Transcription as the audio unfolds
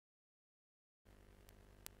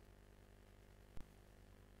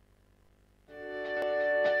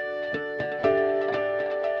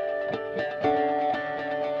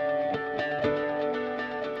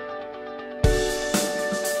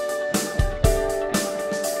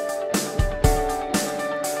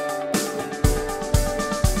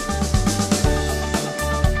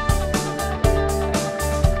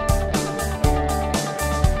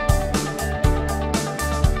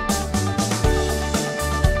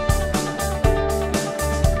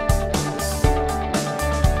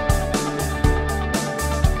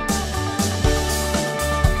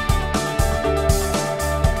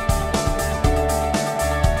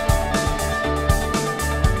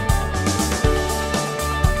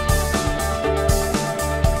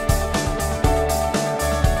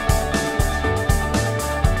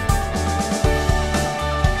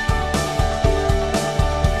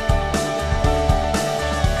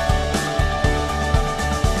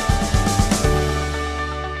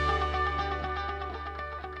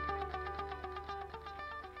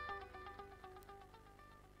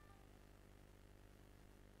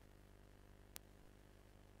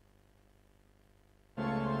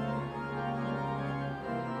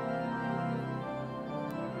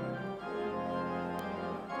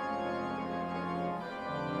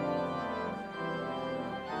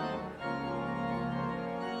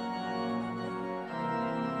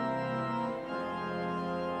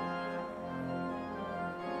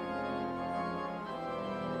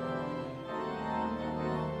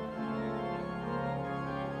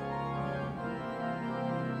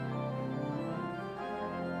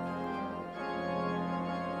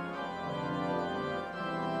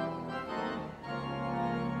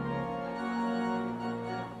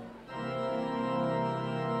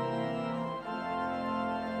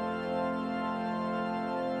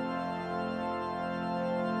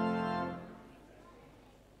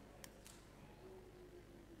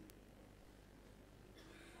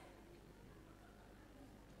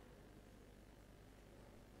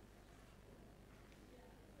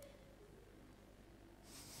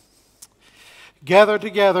Gathered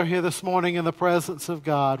together here this morning in the presence of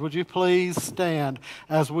God, would you please stand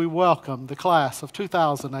as we welcome the class of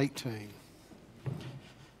 2018.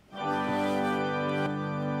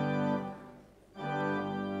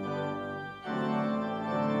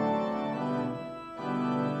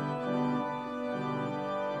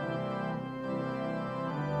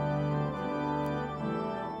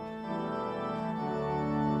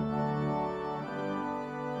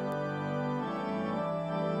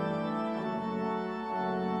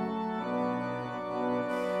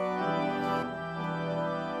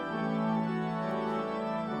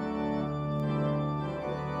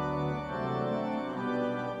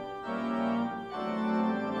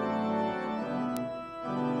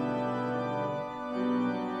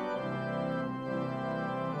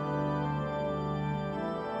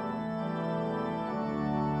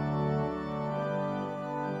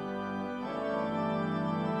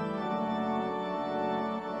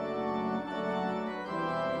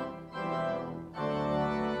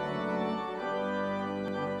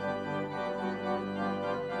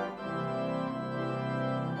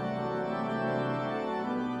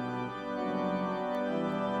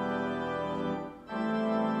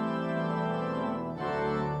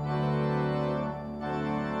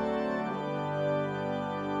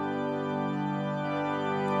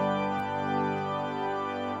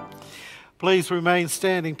 Please remain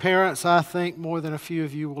standing. Parents, I think more than a few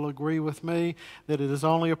of you will agree with me that it is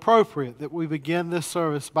only appropriate that we begin this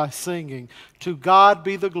service by singing, "To God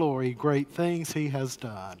be the glory, great things He has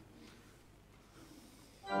done."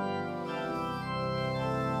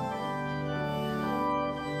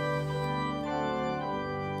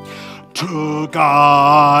 To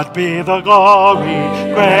God be the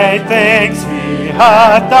glory, great things He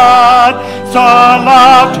hath done. So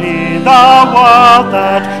loved He the world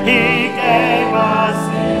that He gave us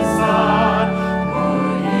His Son, who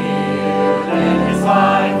yielded His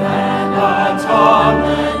life and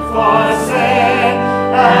atonement for sin,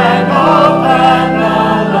 and opened the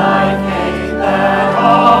life gate that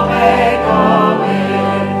all may go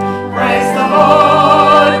in. Praise the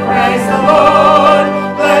Lord, praise the Lord,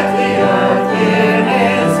 let the earth hear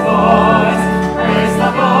His voice. Praise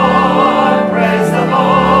the Lord, praise the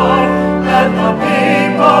Lord, let the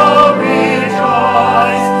people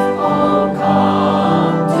rejoice. Oh God.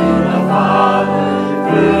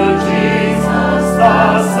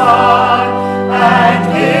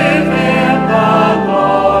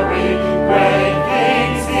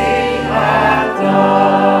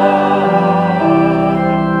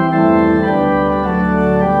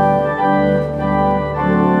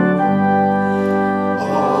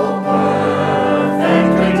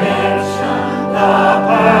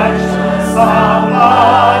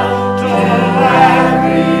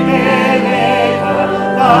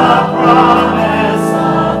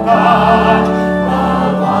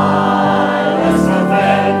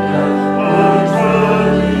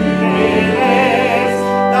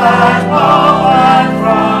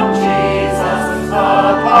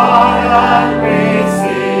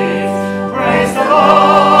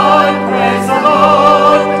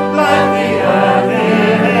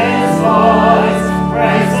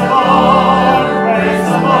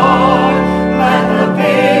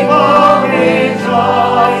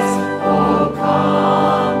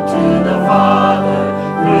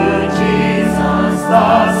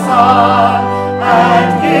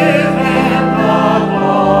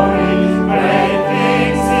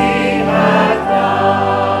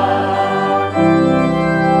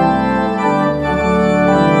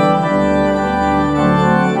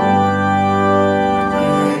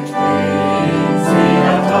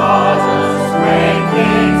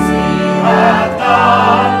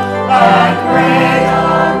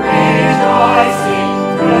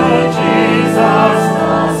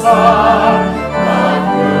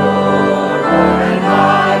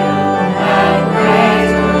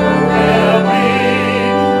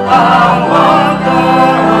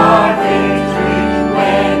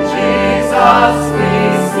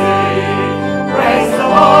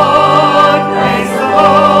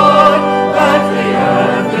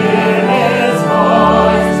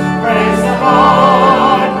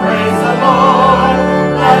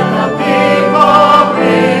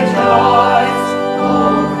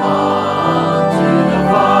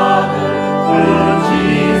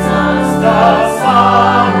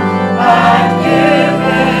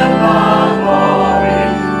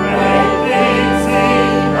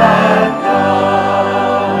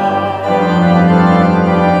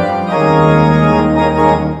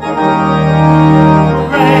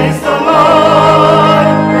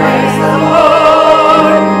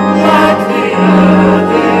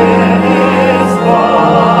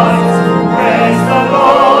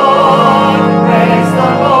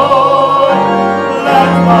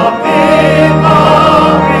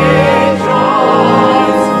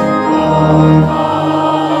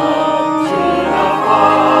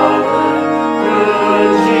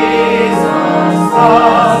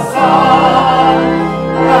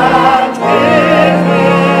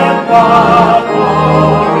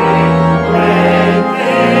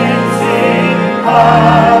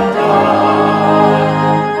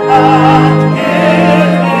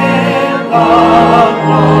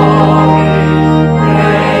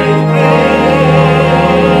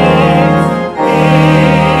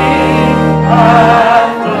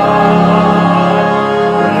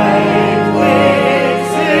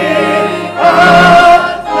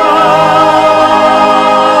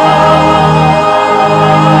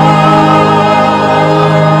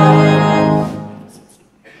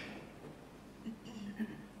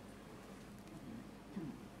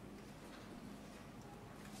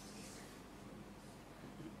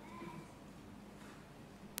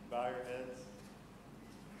 Bow your heads.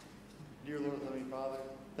 Dear Lord, Heavenly Father,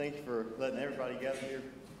 thank you for letting everybody gather here.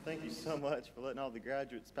 Thank you so much for letting all the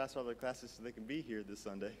graduates pass all their classes so they can be here this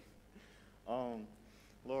Sunday.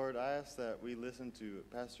 Lord, I ask that we listen to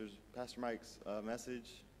Pastor Mike's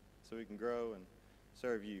message so we can grow and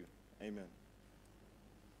serve you. Amen.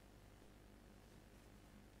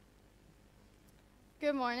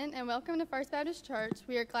 Good morning and welcome to First Baptist Church.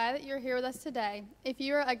 We are glad that you're here with us today. If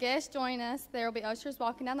you are a guest joining us, there will be ushers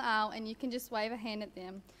walking down the aisle and you can just wave a hand at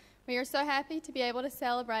them. We are so happy to be able to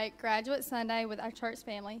celebrate Graduate Sunday with our church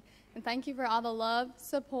family, and thank you for all the love,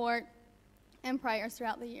 support, and prayers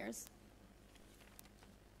throughout the years.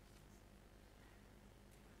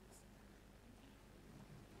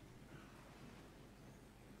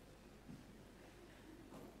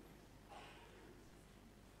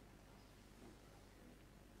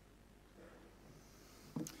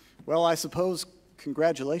 Well, I suppose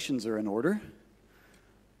congratulations are in order.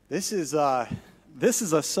 This is a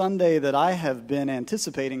Sunday that I have been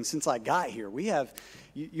anticipating since I got here. We have,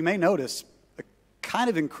 you may notice, a kind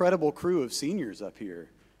of incredible crew of seniors up here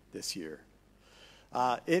this year.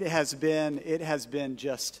 It has been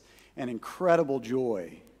just an incredible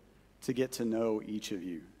joy to get to know each of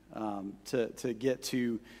you, to get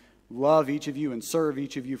to love each of you and serve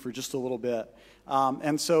each of you for just a little bit.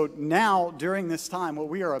 And so now, during this time, what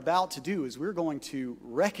we are about to do is we're going to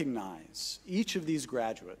recognize each of these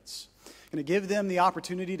graduates. Going to give them the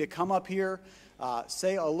opportunity to come up here,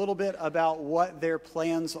 say a little bit about what their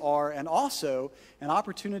plans are, and also an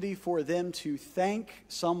opportunity for them to thank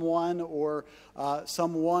someone or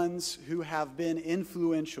some ones who have been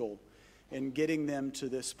influential in getting them to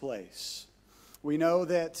this place. We know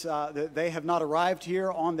that they have not arrived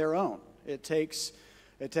here on their own. It takes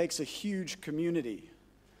a huge community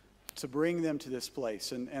to bring them to this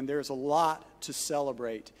place, and there's a lot to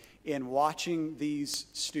celebrate in watching these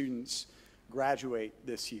students graduate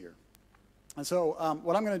this year. And so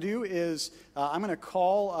what I'm going to do is I'm going to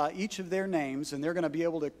call each of their names, and they're going to be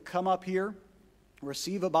able to come up here,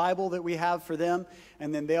 receive a Bible that we have for them,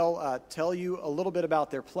 and then they'll tell you a little bit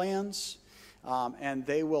about their plans, and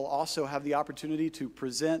they will also have the opportunity to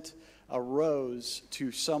present a rose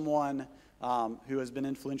to someone who has been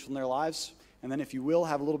influential in their lives. And then if you will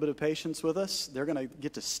have a little bit of patience with us, they're going to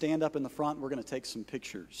get to stand up in the front. We're going to take some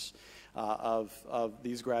pictures of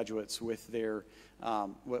these graduates with their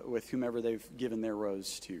with whomever they've given their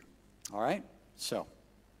rose to. All right? So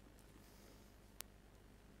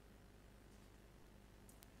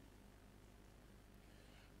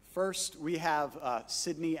first we have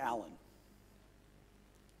Sydney Allen.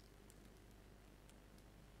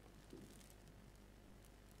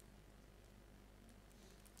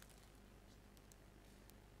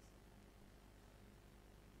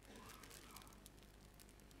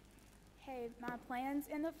 My plans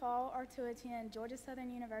in the fall are to attend Georgia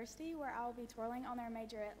Southern University, where I will be twirling on their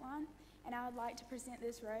majorette line, and I would like to present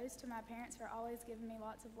this rose to my parents for always giving me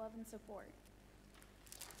lots of love and support.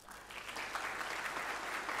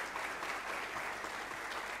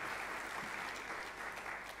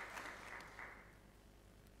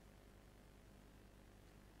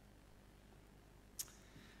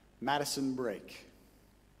 Madison Brake.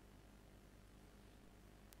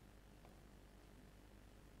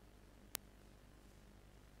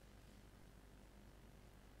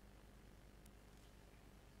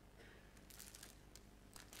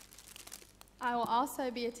 I will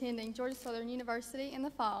also be attending Georgia Southern University in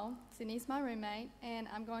the fall. Sydney's my roommate, and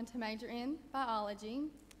I'm going to major in biology.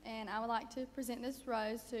 And I would like to present this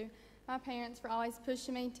rose to my parents for always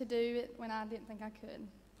pushing me to do it when I didn't think I could.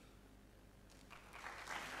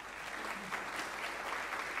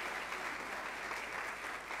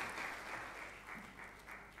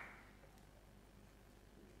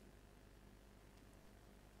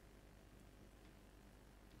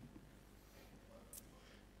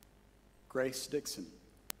 Grace Dixon.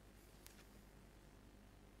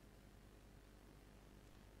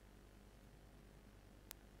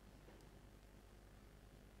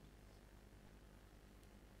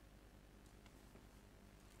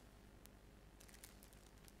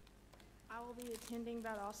 will be attending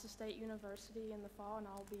Valdosta State University in the fall, and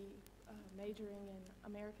I'll be majoring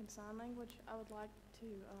in American Sign Language. I would like to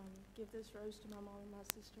give this rose to my mom and my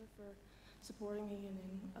sister for supporting me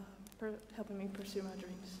and helping me pursue my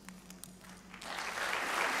dreams.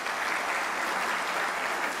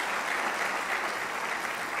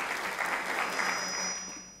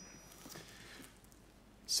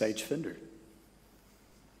 Sage Fender.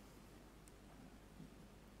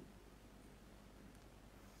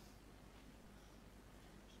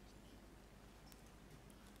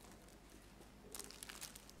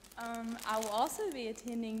 I will also be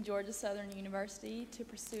attending Georgia Southern University to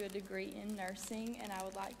pursue a degree in nursing, and I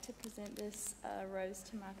would like to present this rose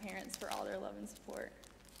to my parents for all their love and support.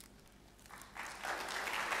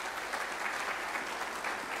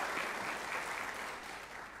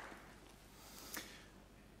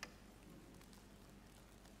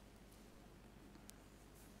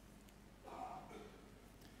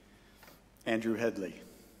 Andrew Headley.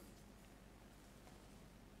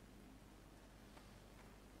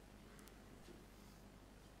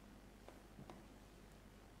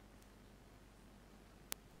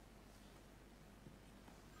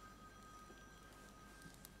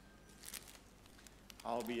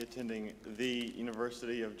 I'll be attending the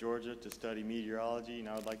University of Georgia to study meteorology, and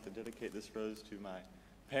I would like to dedicate this rose to my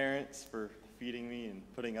parents for feeding me and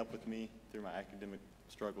putting up with me through my academic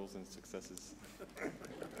struggles and successes.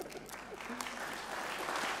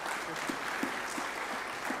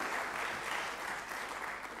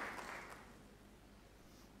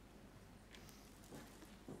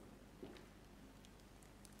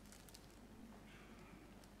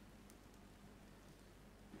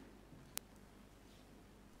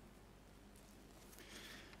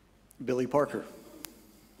 Billy Parker.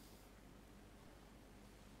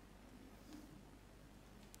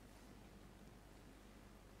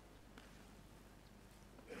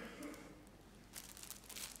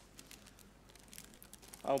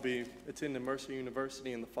 I'll be attending Mercer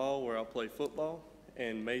University in the fall, where I'll play football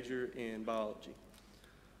and major in biology.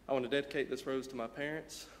 I want to dedicate this rose to my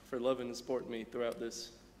parents for loving and supporting me throughout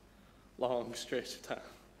this long stretch of time.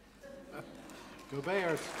 Go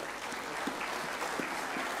Bears.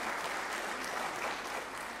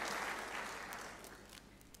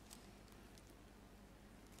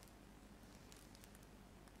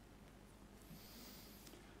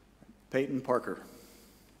 Peyton Parker.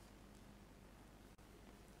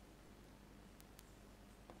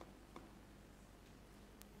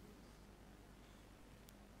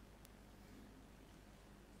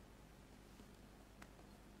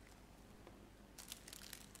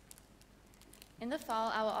 In the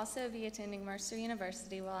fall, I will also be attending Mercer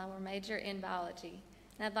University while I will major in biology.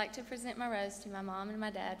 And I'd like to present my rose to my mom and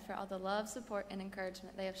my dad for all the love, support, and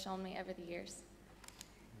encouragement they have shown me over the years.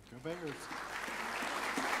 Go Bears.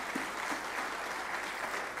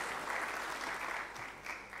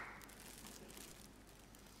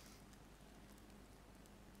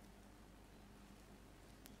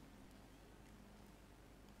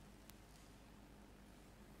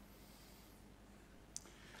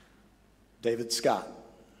 David Scott.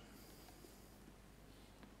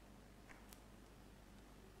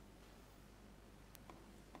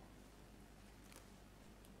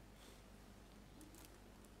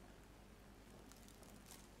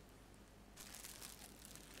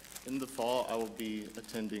 In the fall, I will be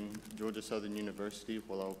attending Georgia Southern University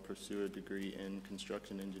while I will pursue a degree in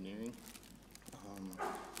construction engineering.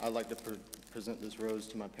 I'd like to present this rose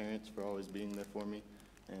to my parents for always being there for me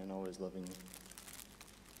and always loving me.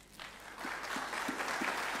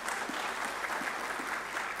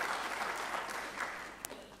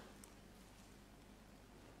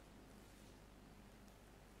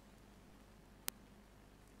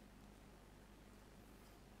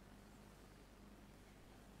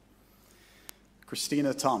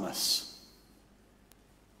 Christina Thomas.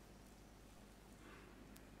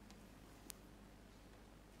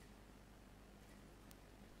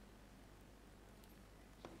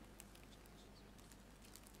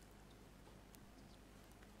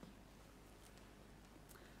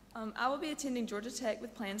 I will be attending Georgia Tech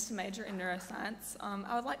with plans to major in neuroscience.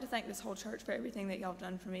 I would like to thank this whole church for everything that y'all have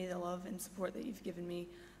done for me, the love and support that you've given me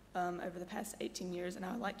over the past 18 years, and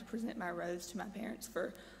I would like to present my rose to my parents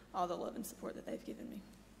for all the love and support that they've given me.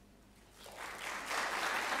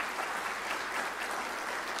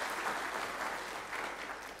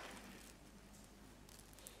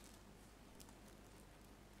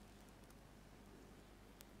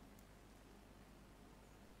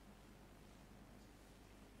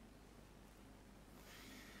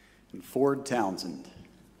 And Ford Townsend.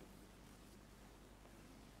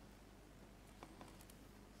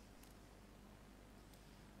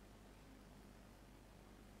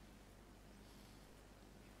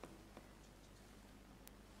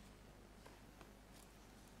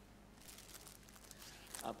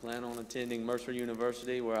 plan on attending Mercer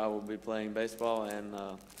University, where I will be playing baseball and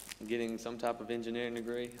getting some type of engineering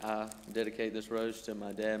degree. I dedicate this rose to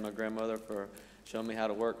my dad and my grandmother for showing me how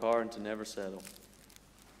to work hard and to never settle.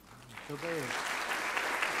 Go Bears.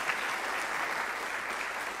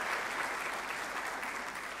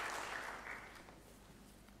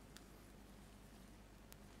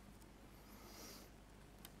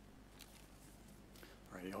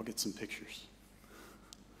 All right, y'all get some pictures.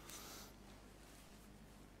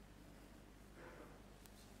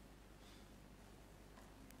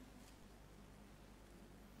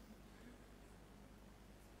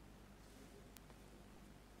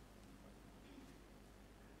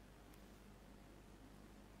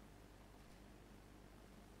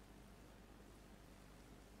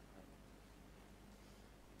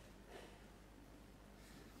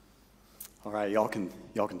 All right, y'all can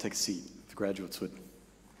take a seat. The graduates would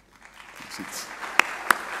take seats.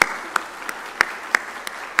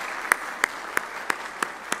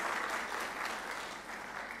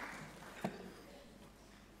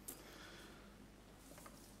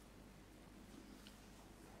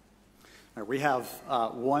 All right, we have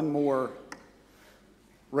one more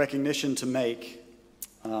recognition to make.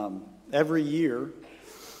 Every year,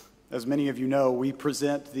 as many of you know, we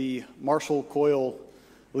present the Marshall Coyle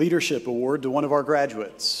Leadership Award to one of our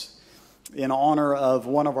graduates in honor of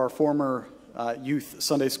one of our former youth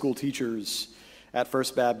Sunday school teachers at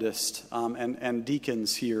First Baptist and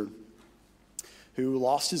deacons here who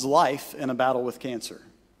lost his life in a battle with cancer.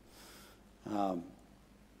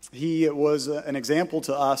 He was an example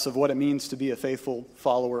to us of what it means to be a faithful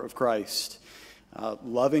follower of Christ,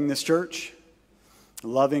 loving this church,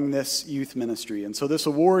 loving this youth ministry. And so this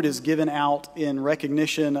award is given out in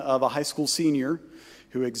recognition of a high school senior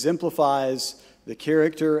who exemplifies the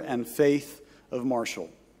character and faith of Marshall.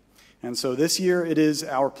 And so this year it is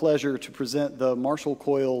our pleasure to present the Marshall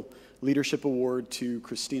Coyle Leadership Award to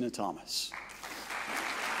Christina Thomas.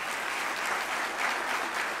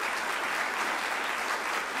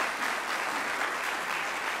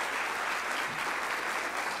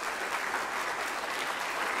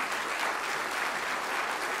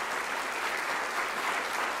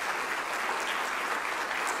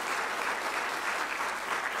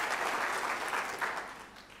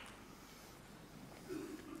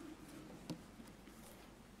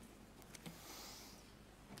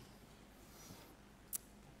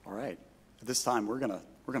 This time we're gonna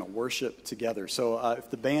worship together. So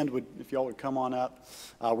if y'all would come on up,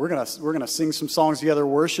 we're gonna sing some songs together,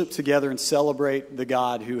 worship together, and celebrate the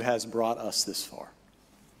God who has brought us this far.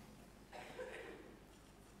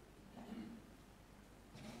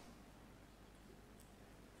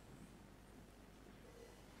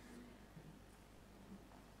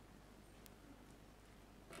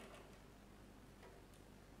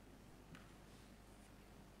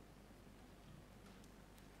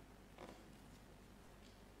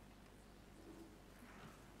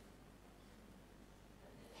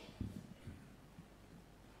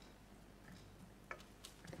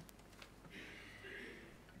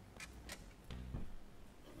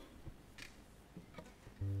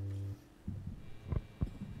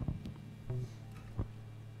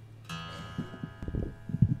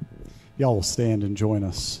 Y'all will stand and join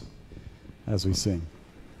us as we sing.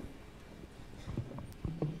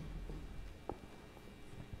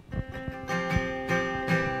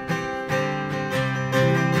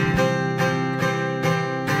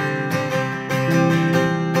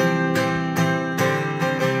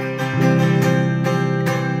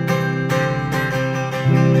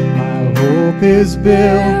 My hope is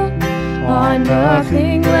built on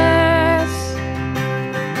nothing less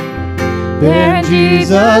than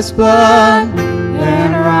Jesus' blood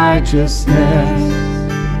and righteousness.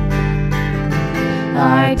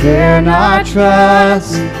 I dare not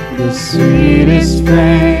trust the sweetest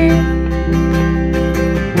fame,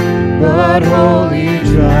 but wholly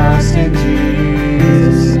trust in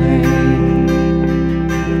Jesus' name.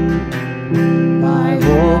 My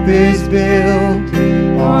hope is built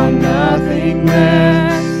on nothing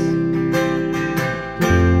less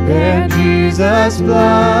than Jesus'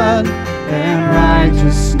 blood and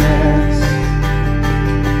righteousness.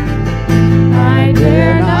 I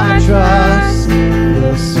dare not trust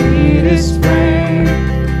the sweetest frame,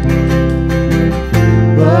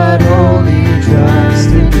 but wholly trust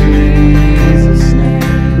in Jesus'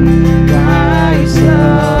 name. Christ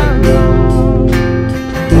alone,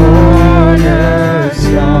 cornerstone,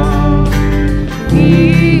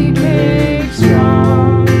 He makes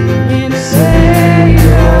strong in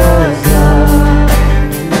Savior's love.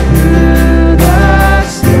 Through the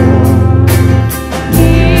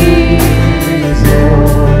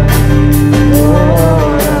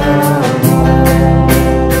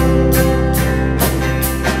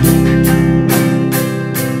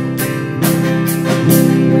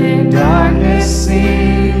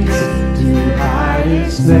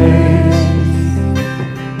face.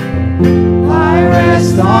 I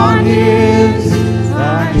rest on His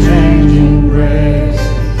unchanging grace.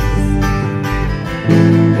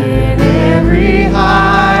 In every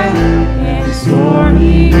high and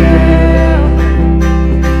stormy gale,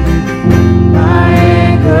 my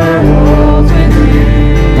anchor holds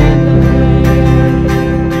within the veil.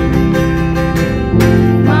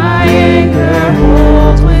 My anchor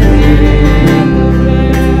holds within the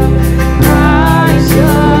veil. Christ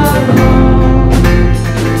alone,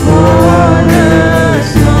 cornerstone,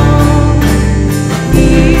 He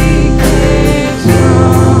came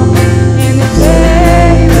strong in the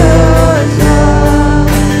Savior's love.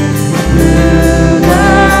 Through the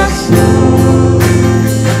storm,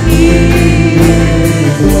 He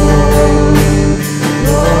is Lord,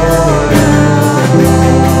 Lord of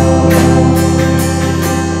all.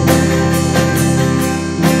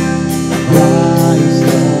 Christ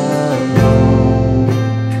alone,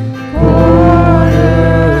 cornerstone,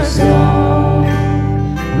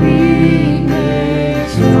 we made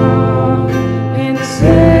strong in the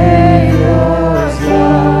Savior's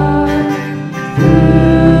love.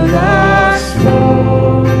 Through the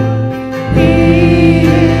storm, He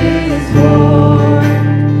is Lord,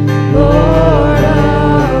 Lord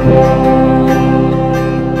of all.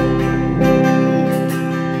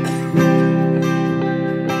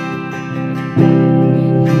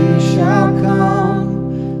 And He shall come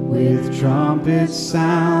with trumpet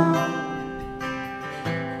sound.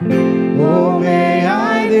 Oh, may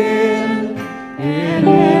I then in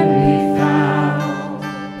Him be found,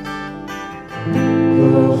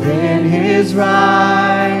 clothed in His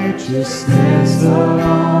righteousness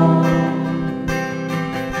alone,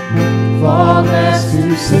 faultless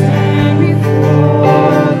to stand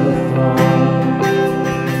before the throne,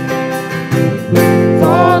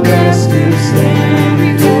 faultless to stand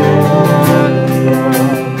before the throne.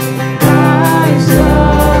 Christ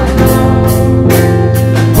alone,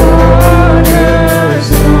 cornerstone,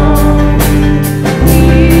 He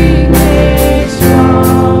made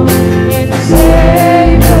strong in the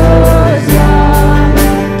Savior's love.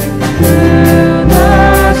 Through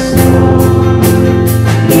the storm,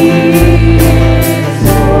 He is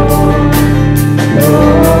Lord,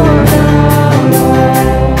 Lord of all.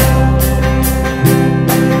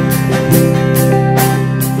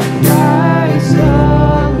 Christ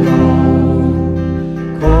alone,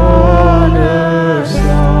 cornerstone,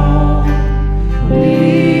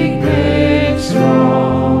 weak made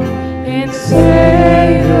strong in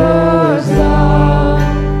Savior's love.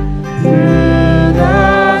 Through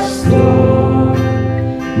the storm,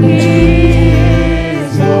 He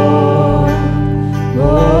is Lord,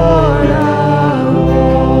 Lord of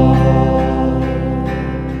all.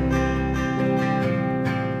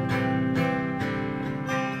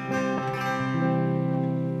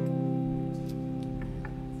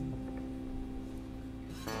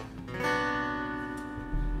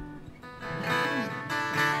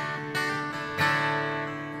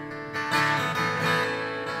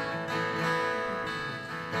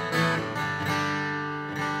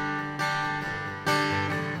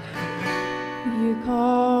 You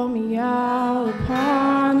call me out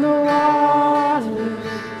upon the waters,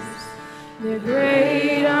 the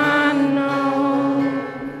great unknown,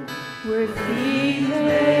 where feet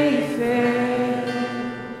may fail,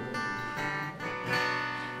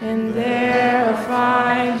 and there I'll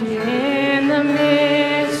find you in the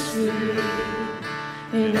mystery,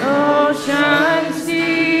 in oceans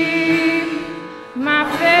deep. My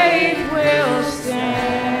faith will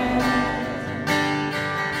stand,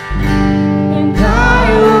 and I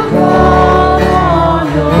will call on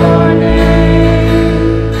your name,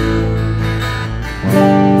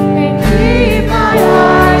 and keep my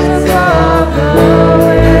eyes above the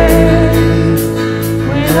waves.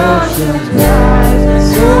 When oceans rise, my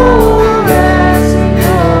soul will rest in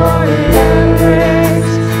your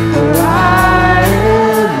embrace, for I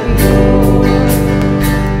am yours,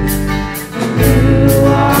 and you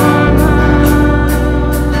are mine.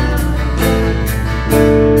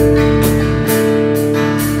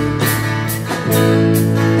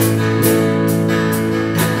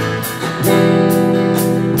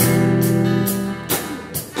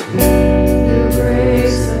 Your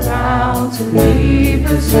grace abounds to leave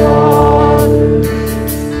the waters,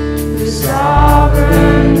 your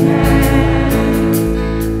sovereign hand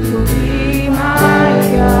will be my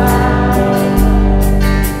guide.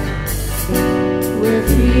 Where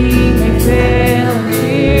feet may fail and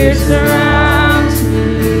fear surrounds me,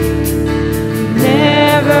 you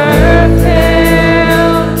never fail,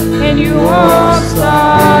 and you won't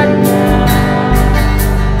start now.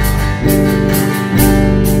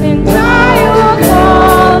 And I will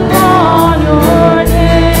call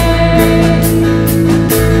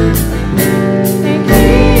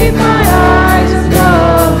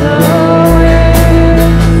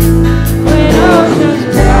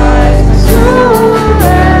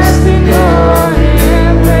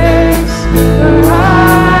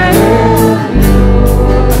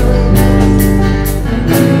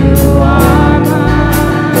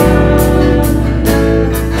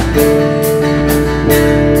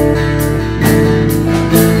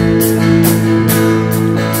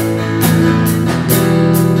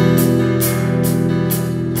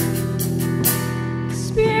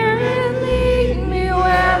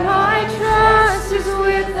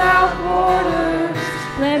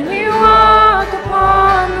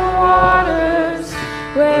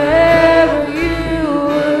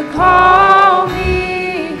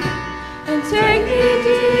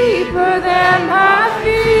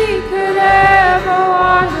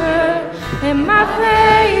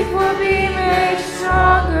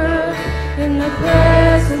in the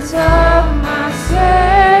presence of my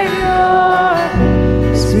Savior.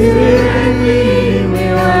 Spirit, lead me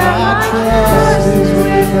where my trust is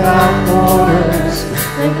without borders.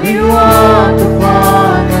 Let me walk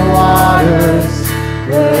upon the waters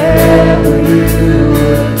wherever you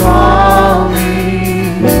would call me.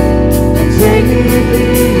 And take me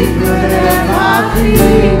deeper than my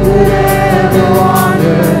feet could ever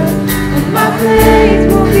wander. And my faith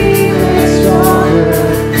will be made stronger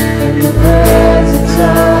in the presence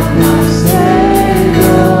of my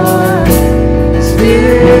Savior.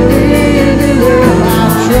 Spirit, lead me where my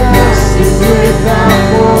trust is without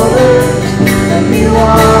borders. Let me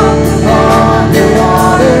walk upon the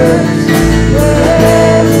waters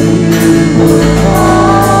wherever you would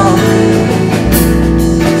call me.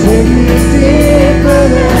 Take me deeper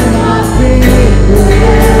than my feet could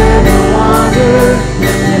ever wander,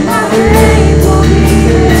 and my faith will be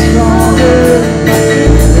stronger in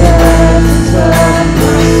the presence of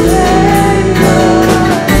my Savior.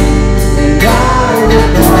 And I will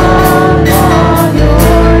call upon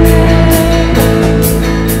your name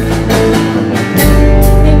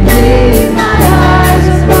and keep my eyes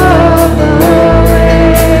above the waves.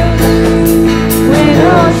 When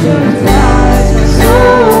oceans rise, my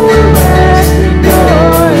soul will rest in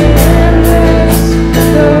your embrace.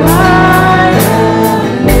 For I am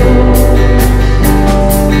yours, and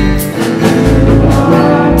you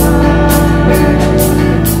are mine.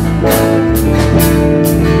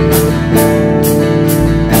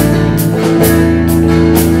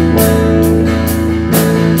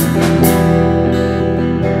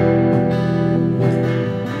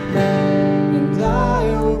 And I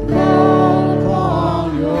will call upon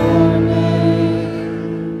your name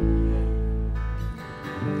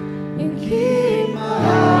and keep my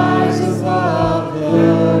eyes above the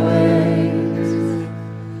waves.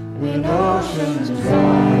 When oceans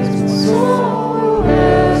rise, my soul will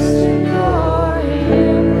rest in your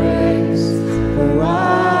embrace. For I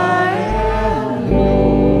am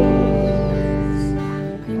yours,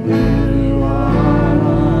 and you are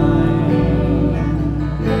mine.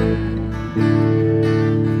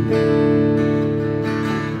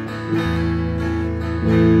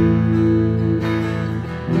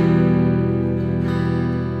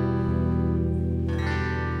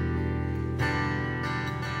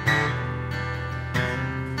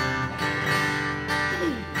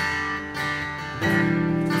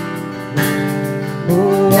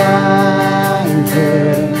 Oh, I've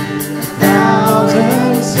heard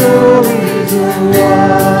 1,000 stories of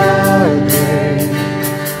what they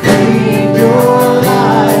made your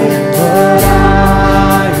life, but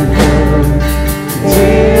I've heard the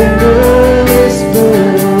tender whisper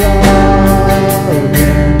of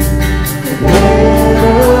them, the dead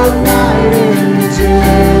of night, and you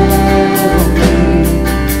tell me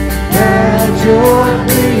that you're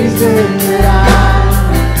pleased and that I'm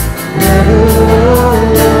never alone.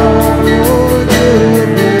 Oh,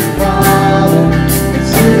 good Father,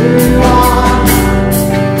 it's who you are.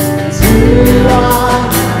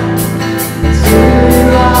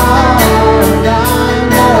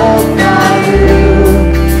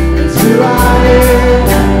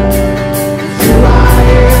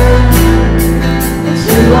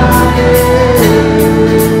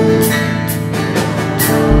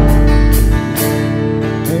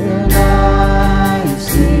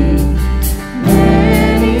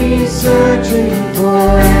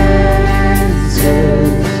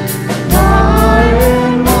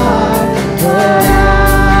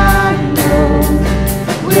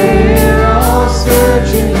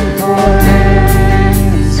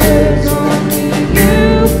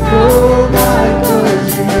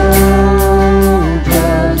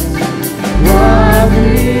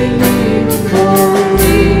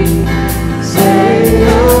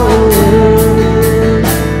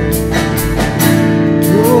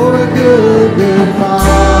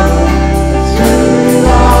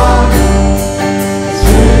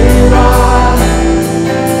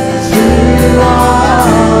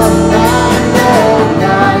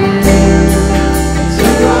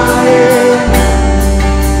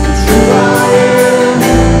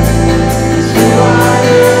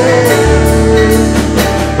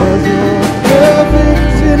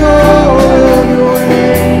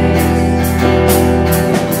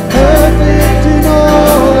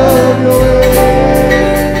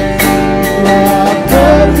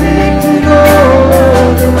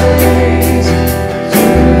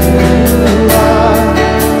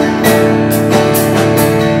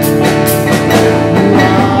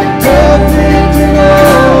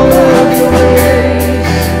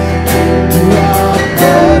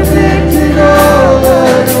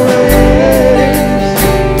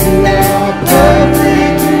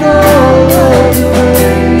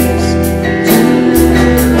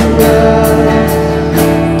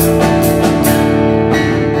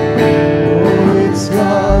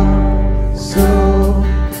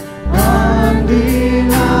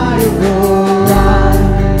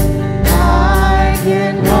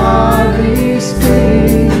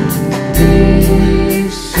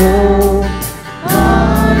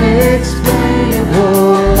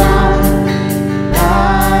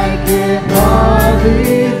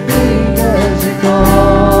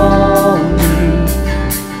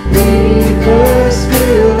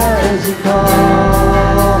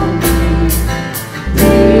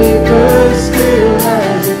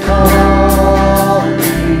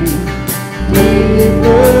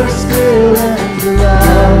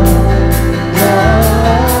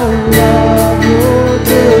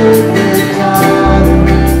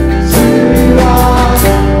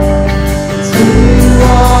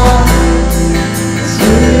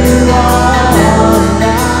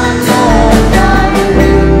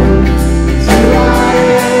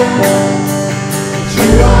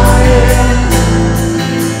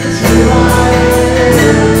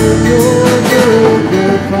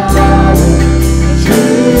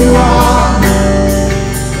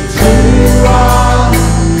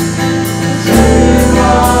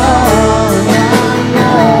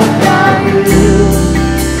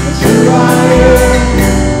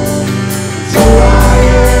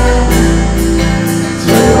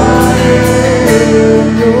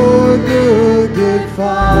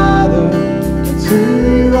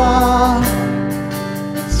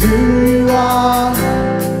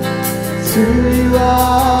 It's who you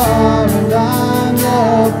are, and I'm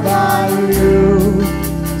loved by you.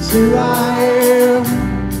 It's who I am.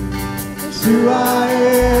 It's who I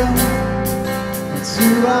am. It's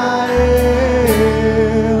who I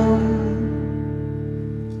am.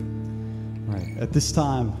 All right, at this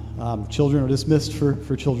time, children are dismissed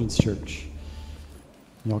for Children's Church.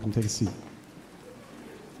 Y'all can take a seat.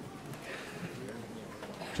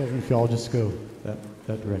 Children, if y'all just go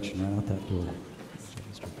that direction, right out that door.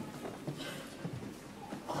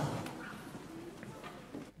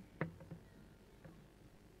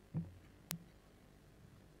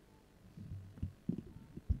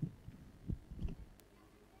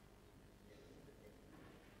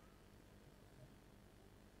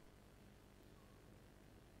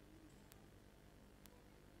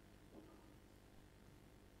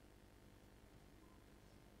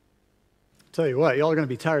 Tell you what, y'all are going to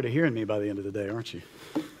be tired of hearing me by the end of the day, aren't you?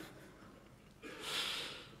 All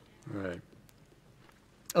right.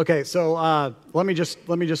 Okay, so let me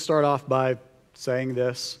just start off by saying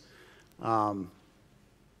this: you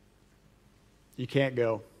can't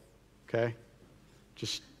go. Okay,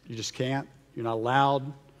 you just can't. You're not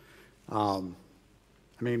allowed. I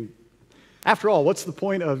mean, after all, what's the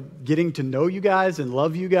point of getting to know you guys and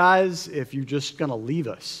love you guys if you're just going to leave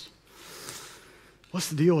us? What's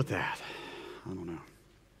the deal with that? I don't know.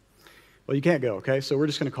 Well, you can't go, okay? So we're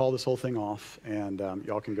just going to call this whole thing off, and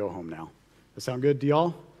y'all can go home now. That sound good to y'all?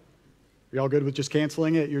 Are y'all good with just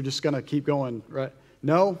canceling it? You're just going to keep going, right?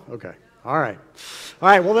 No? Okay. All right. All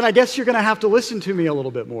right, well, then I guess you're going to have to listen to me a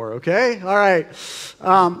little bit more, okay? All right.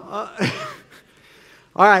 All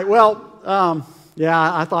right, well,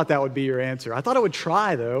 yeah, I thought that would be your answer. I thought I would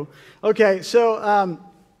try, though. Okay, so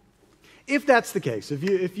if that's the case,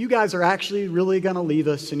 if you guys are actually really going to leave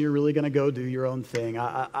us and you're really going to go do your own thing,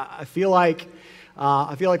 I feel like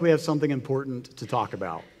we have something important to talk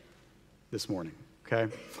about this morning. Okay,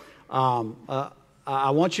 I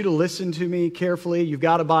want you to listen to me carefully. You've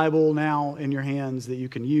got a Bible now in your hands that you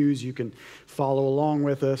can use. You can follow along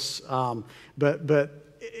with us. But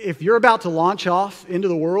if you're about to launch off into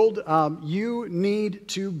the world, you need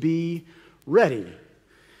to be ready.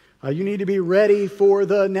 You need to be ready for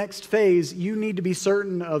the next phase. You need to be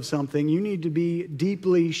certain of something. You need to be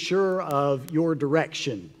deeply sure of your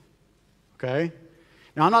direction. Okay?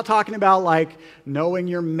 Now, I'm not talking about like knowing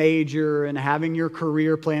your major and having your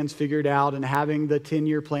career plans figured out and having the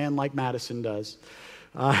 10-year plan like Madison does.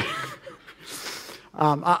 I'm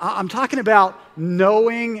talking about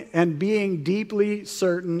knowing and being deeply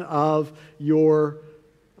certain of your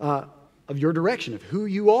direction, of who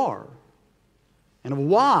you are, and of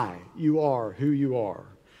why you are who you are.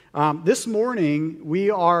 This morning,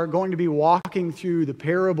 we are going to be walking through the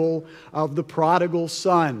parable of the prodigal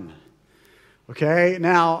son. Okay,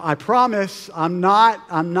 now I promise I'm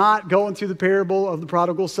not going through the parable of the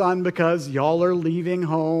prodigal son because y'all are leaving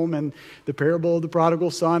home, and the parable of the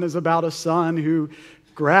prodigal son is about a son who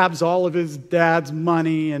grabs all of his dad's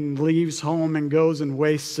money and leaves home and goes and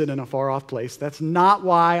wastes it in a far off place. That's not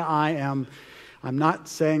why I'm not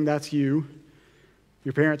saying that's you.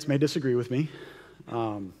 Your parents may disagree with me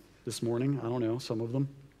this morning. I don't know, some of them.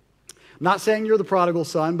 I'm not saying you're the prodigal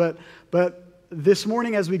son, but this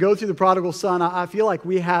morning as we go through the prodigal son, I feel like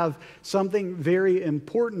we have something very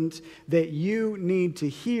important that you need to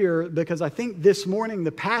hear, because I think this morning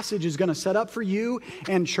the passage is going to set up for you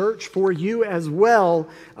and church for you as well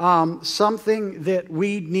something that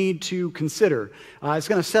we need to consider. It's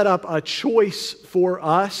going to set up a choice for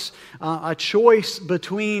us, a choice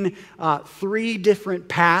between three different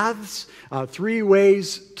paths, three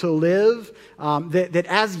ways to live, that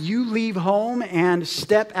as you leave home and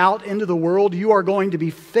step out into the world, you are going to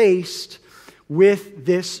be faced with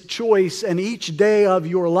this choice. And each day of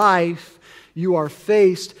your life, you are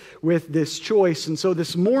faced with this choice. And so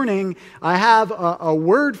this morning, I have a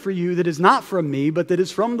word for you that is not from me, but that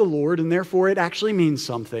is from the Lord, and therefore it actually means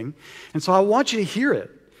something. And so I want you to hear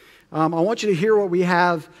it. I want you to hear what we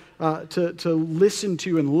have to listen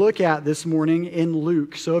to and look at this morning in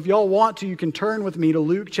Luke. So if y'all want to, you can turn with me to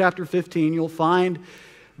Luke chapter 15. You'll find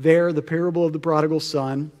there the parable of the prodigal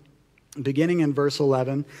son, beginning in verse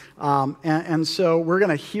 11. And so we're going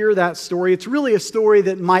to hear that story. It's really a story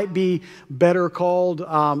that might be better called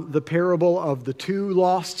the parable of the two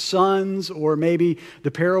lost sons, or maybe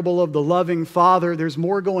the parable of the loving father. There's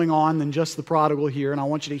more going on than just the prodigal here, and I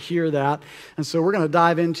want you to hear that. And so we're going to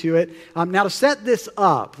dive into it. Now, to set this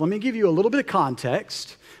up, let me give you a little bit of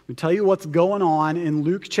context. me tell you what's going on in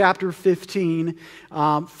Luke chapter 15.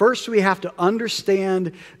 First, we have to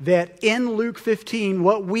understand that in Luke 15,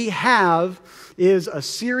 what we have is a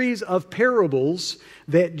series of parables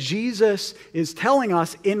that Jesus is telling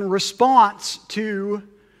us in response to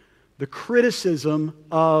the criticism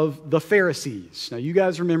of the Pharisees. Now, you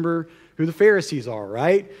guys remember who the Pharisees are,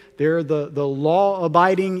 right? They're the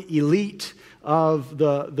law-abiding elite of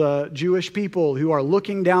the Jewish people who are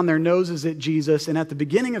looking down their noses at Jesus. And at the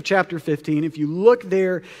beginning of chapter 15, if you look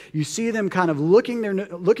there, you see them kind of looking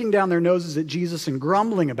down their noses at Jesus and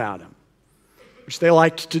grumbling about him, which they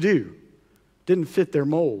liked to do. Didn't fit their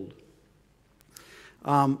mold.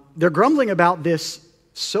 They're grumbling about this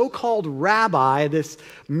so-called rabbi, this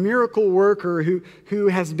miracle worker who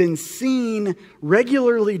has been seen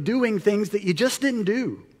regularly doing things that you just didn't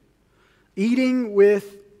do. Eating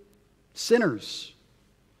with sinners,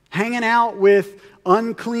 hanging out with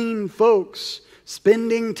unclean folks,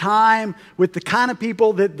 spending time with the kind of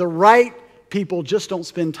people that the right people just don't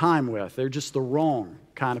spend time with. They're just the wrong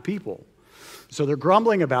kind of people. So they're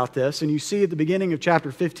grumbling about this, and you see at the beginning of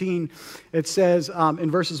chapter 15, it says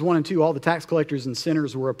in verses 1 and 2, all the tax collectors and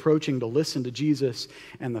sinners were approaching to listen to Jesus,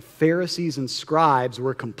 and the Pharisees and scribes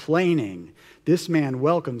were complaining, "This man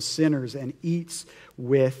welcomes sinners and eats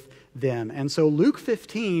with them." And so Luke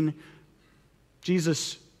 15,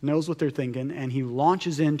 Jesus knows what they're thinking, and he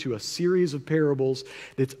launches into a series of parables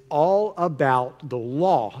that's all about the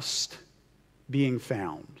lost being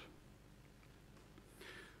found.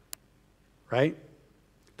 Right?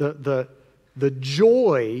 The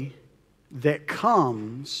joy that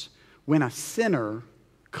comes when a sinner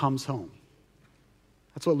comes home.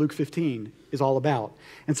 That's what Luke 15 is all about.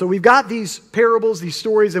 And so we've got these parables, these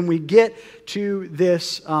stories, and we get to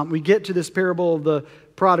this parable of the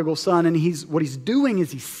prodigal son, and what he's doing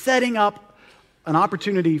is he's setting up an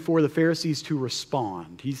opportunity for the Pharisees to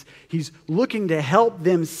respond. He's looking to help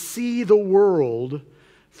them see the world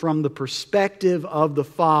from the perspective of the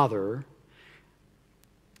Father.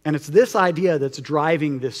 And it's this idea that's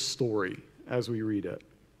driving this story as we read it.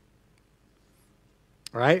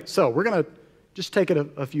 All right? So we're going to just take it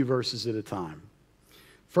a few verses at a time.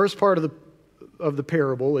 First part of the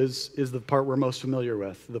parable is the part we're most familiar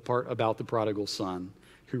with, the part about the prodigal son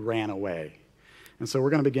who ran away. And so we're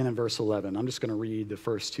going to begin in verse 11. I'm just going to read the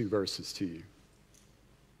first two verses to you.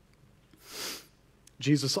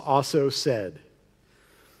 Jesus also said,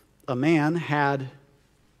 "A man had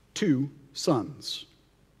 2 sons.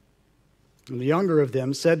 And the younger of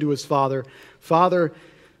them said to his father, 'Father,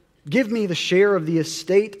 give me the share of the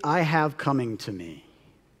estate I have coming to me.'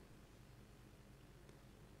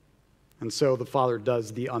 And so the father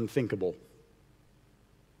does the unthinkable.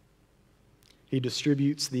 He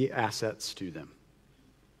distributes the assets to them."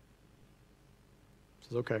 He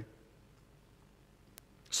says, okay.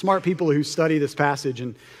 Smart people who study this passage,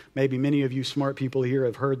 and maybe many of you smart people here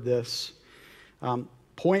have heard this,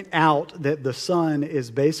 point out that the son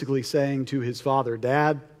is basically saying to his father,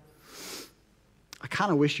 "Dad, I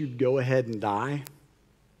kind of wish you'd go ahead and die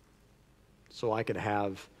so I could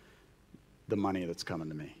have the money that's coming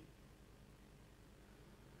to me."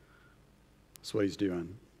 That's what he's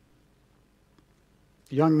doing.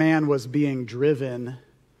 The young man was being driven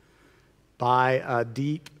by a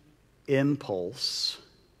deep impulse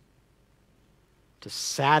to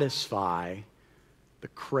satisfy the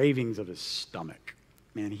cravings of his stomach.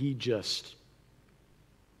 Man, he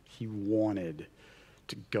wanted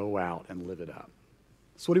to go out and live it up.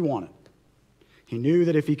 That's what he wanted. He knew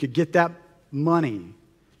that if he could get that money,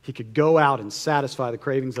 he could go out and satisfy the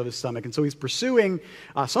cravings of his stomach. And so he's pursuing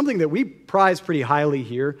something that we prize pretty highly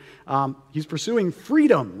here. He's pursuing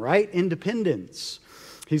freedom, right? Independence.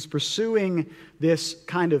 He's pursuing this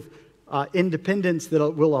kind of independence that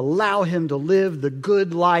will allow him to live the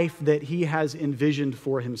good life that he has envisioned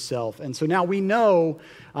for himself. And so now we know,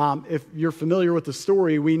 if you're familiar with the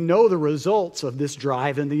story, we know the results of this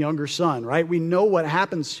drive in the younger son, right? We know what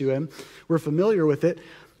happens to him. We're familiar with it.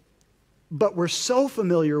 But we're so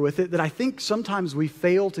familiar with it that I think sometimes we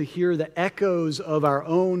fail to hear the echoes of our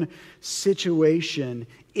own situation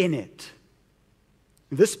in it.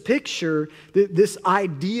 This picture, this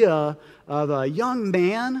idea of a young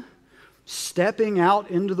man stepping out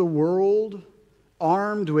into the world,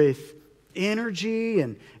 armed with energy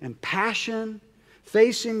and passion,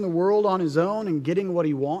 facing the world on his own and getting what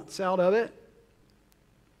he wants out of it.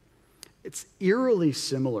 It's eerily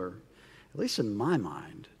similar, at least in my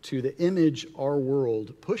mind, to the image our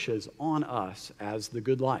world pushes on us as the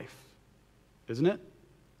good life, isn't it?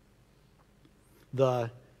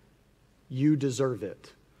 The "you deserve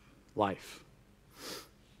it" life.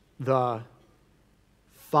 The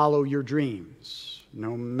 "follow your dreams"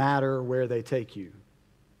 no matter where they take you.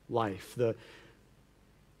 Life. The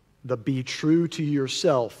be true to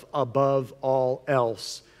yourself above all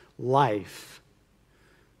else. Life.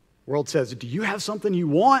 The world says, do you have something you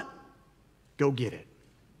want? Go get it.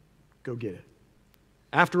 Go get it.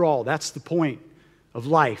 After all, that's the point of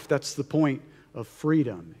life. That's the point of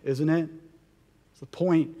freedom, isn't it? It's the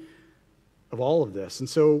point of all of this. And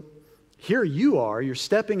so here you are, you're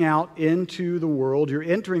stepping out into the world, you're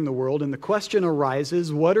entering the world, and the question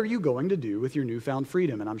arises, what are you going to do with your newfound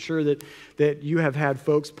freedom? And I'm sure that you have had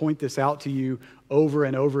folks point this out to you over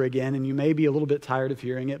and over again, and you may be a little bit tired of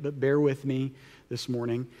hearing it, but bear with me this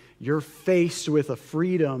morning. You're faced with a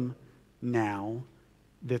freedom now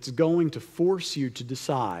that's going to force you to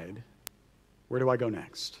decide, where do I go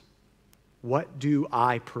next? What do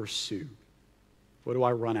I pursue? What do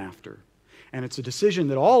I run after? And it's a decision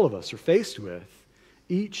that all of us are faced with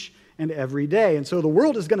each and every day. And so the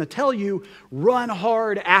world is going to tell you, run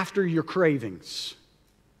hard after your cravings.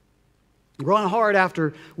 Run hard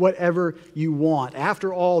after whatever you want.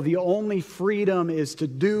 After all, the only freedom is to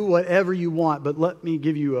do whatever you want. But let me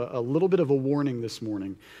give you a little bit of a warning this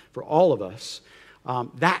morning for all of us.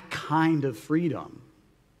 That kind of freedom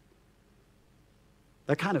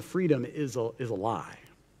is a lie.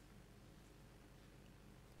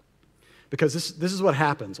 Because this is what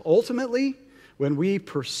happens. Ultimately, when we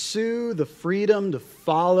pursue the freedom to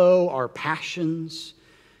follow our passions,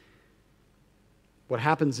 what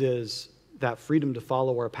happens is that freedom to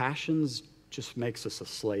follow our passions just makes us a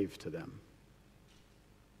slave to them.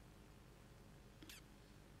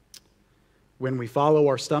 When we follow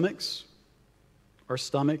our stomachs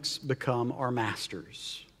become our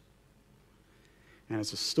masters. And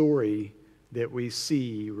it's a story that we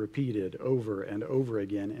see repeated over and over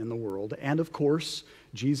again in the world. And of course,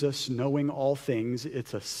 Jesus knowing all things,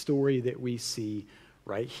 it's a story that we see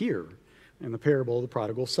right here in the parable of the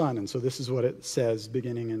prodigal son. And so this is what it says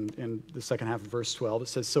beginning in the second half of verse 12. It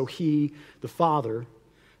says, so he, the father,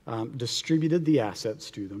 distributed the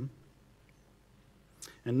assets to them.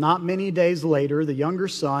 And not many days later, the younger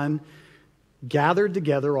son gathered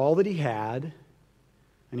together all that he had,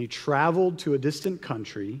 and he traveled to a distant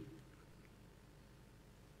country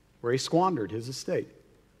where he squandered his estate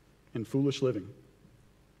in foolish living.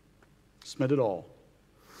 Spent it all.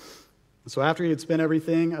 And so after he had spent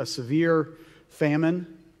everything, a severe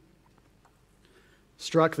famine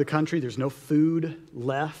struck the country. There's no food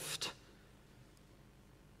left.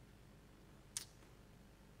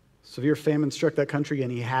 Severe famine struck that country,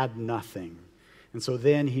 and he had nothing. And so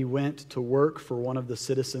then he went to work for one of the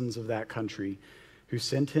citizens of that country, who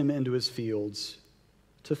sent him into his fields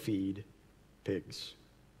to feed pigs.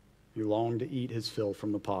 He longed to eat his fill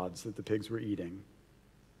from the pods that the pigs were eating,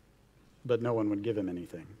 but no one would give him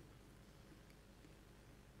anything.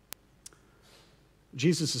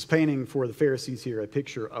 Jesus is painting for the Pharisees here a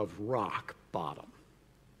picture of rock bottom.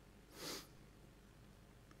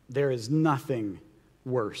 There is nothing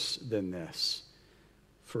worse than this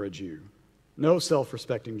for a Jew. No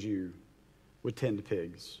self-respecting Jew would tend to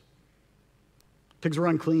pigs. Pigs were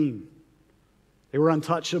unclean. They were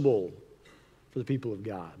untouchable for the people of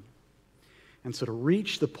God. And so to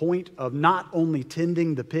reach the point of not only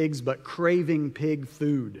tending the pigs, but craving pig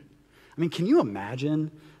food. I mean, can you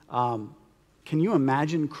imagine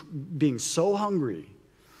being so hungry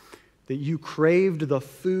that you craved the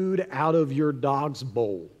food out of your dog's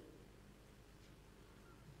bowl?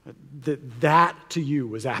 That to you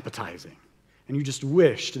was appetizing. And you just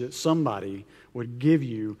wished that somebody would give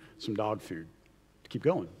you some dog food to keep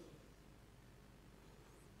going.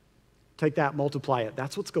 Take that, multiply it.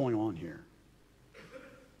 That's what's going on here.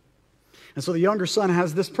 And so the younger son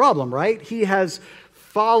has this problem, right? He has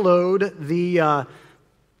followed the,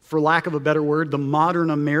 for lack of a better word, the modern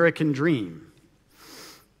American dream.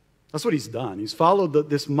 That's what he's done. He's followed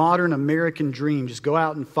this modern American dream. Just go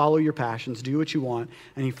out and follow your passions, do what you want.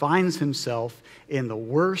 And he finds himself in the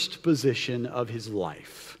worst position of his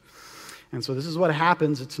life. And so this is what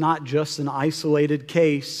happens. It's not just an isolated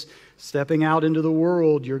case. Stepping out into the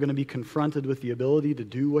world, you're going to be confronted with the ability to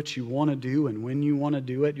do what you want to do, and when you want to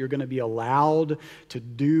do it, you're going to be allowed to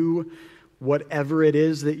do whatever it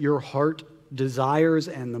is that your heart desires,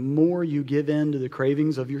 and the more you give in to the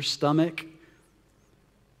cravings of your stomach,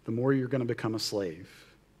 the more you're going to become a slave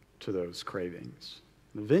to those cravings.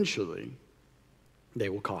 And eventually, they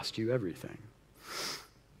will cost you everything.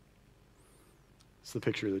 It's the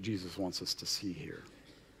picture that Jesus wants us to see here.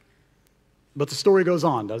 But the story goes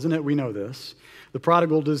on, doesn't it? We know this. The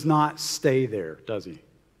prodigal does not stay there, does he?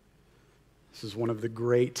 This is one of the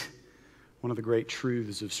great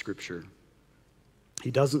truths of Scripture.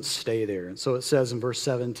 He doesn't stay there. And so it says in verse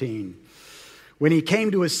 17, When he came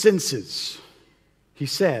to his senses, he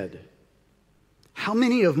said, "How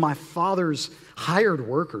many of my father's hired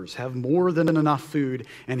workers have more than enough food,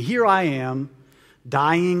 and here I am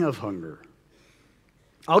dying of hunger?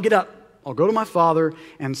 I'll get up, I'll go to my father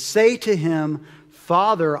and say to him,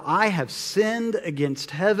 'Father, I have sinned against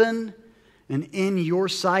heaven, and in your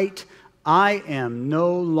sight I am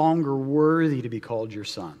no longer worthy to be called your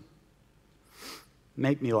son.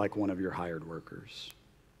 Make me like one of your hired workers.'"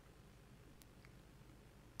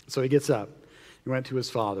 So he gets up, he went to his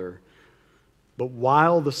father. But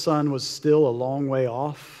while the son was still a long way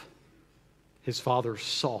off, his father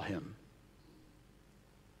saw him.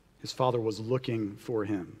 His father was looking for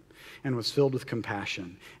him and was filled with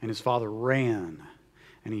compassion. And his father ran,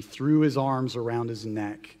 and he threw his arms around his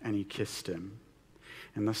neck, and he kissed him.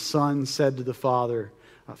 And the son said to the father,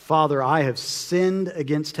 "Father, I have sinned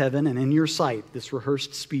against heaven and in your sight," this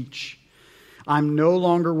rehearsed speech. "I'm no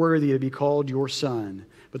longer worthy to be called your son."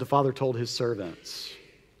 But the father told his servants,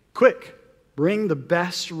 "Quick, bring the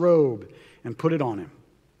best robe and put it on him.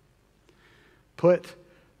 Put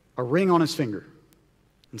a ring on his finger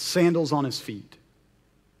and sandals on his feet.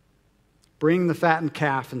 Bring the fattened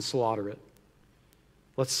calf and slaughter it.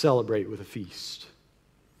 Let's celebrate with a feast.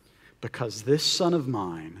 Because this son of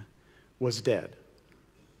mine was dead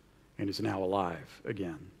and is now alive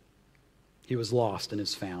again. He was lost and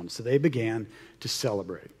is found." So they began to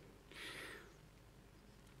celebrate.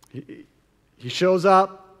 He shows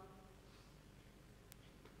up.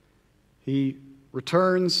 He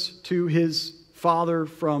returns to his father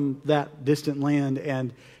from that distant land,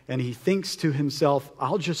 and he thinks to himself,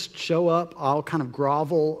 "I'll just show up, I'll kind of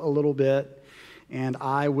grovel a little bit, and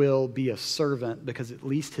I will be a servant because at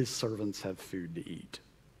least his servants have food to eat."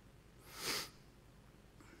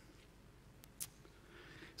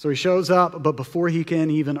 So he shows up, but before he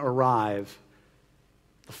can even arrive,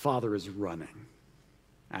 the father is running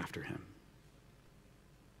after him.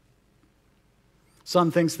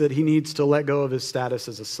 Son thinks that he needs to let go of his status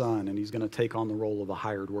as a son, and he's going to take on the role of a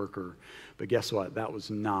hired worker. But guess what? That was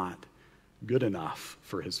not good enough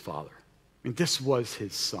for his father. I mean, this was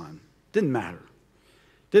his son. Didn't matter.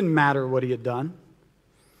 Didn't matter what he had done.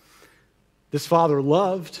 This father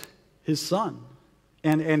loved his son,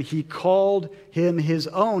 and he called him his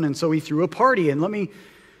own, and so he threw a party. And let me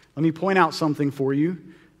point out something for you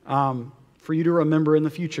to remember in the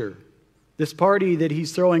future. This party that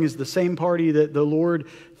he's throwing is the same party that the Lord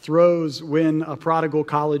throws when a prodigal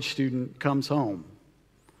college student comes home.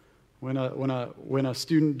 When a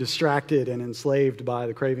student distracted and enslaved by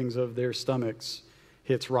the cravings of their stomachs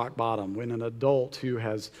hits rock bottom. When an adult who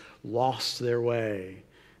has lost their way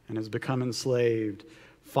and has become enslaved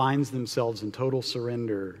finds themselves in total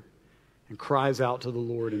surrender and cries out to the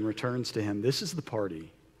Lord and returns to him. This is the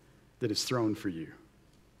party that is thrown for you.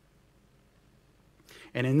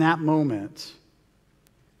 And in that moment,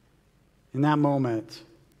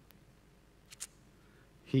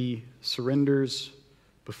 he surrenders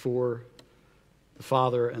before the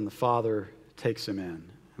Father, and the Father takes him in.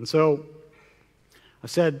 And so I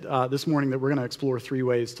said this morning that we're going to explore 3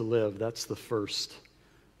 ways to live. That's the first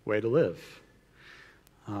way to live.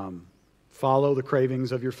 Follow the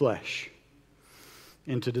cravings of your flesh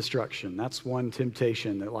into destruction. That's one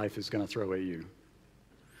temptation that life is going to throw at you.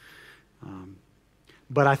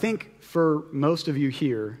 But I think for most of you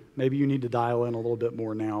here, maybe you need to dial in a little bit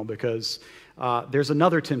more now, because there's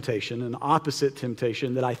another temptation, an opposite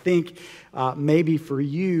temptation that I think maybe for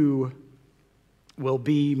you will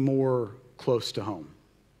be more close to home.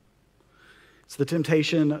 It's the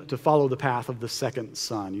temptation to follow the path of the second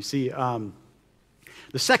son. You see,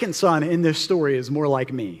 the second son in this story is more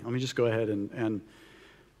like me. Let me just go ahead and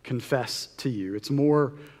confess to you. It's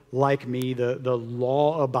more like me, the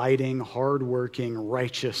law-abiding, hard-working,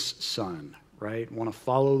 righteous son, right? Want to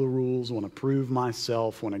follow the rules, want to prove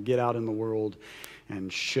myself, want to get out in the world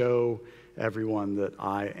and show everyone that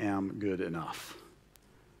I am good enough.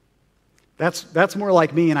 That's more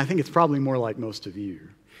like me, and I think it's probably more like most of you.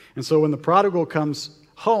 And so when the prodigal comes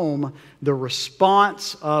home, the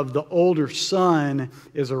response of the older son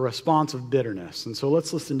is a response of bitterness. And so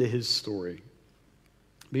let's listen to his story,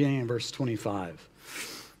 beginning in verse 25.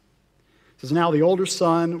 It says, "Now the older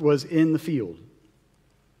son was in the field.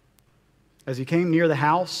 As he came near the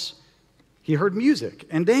house, he heard music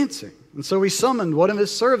and dancing. And so he summoned one of his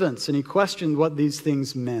servants, and he questioned what these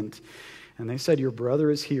things meant. And they said, 'Your brother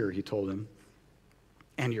is here,' he told him,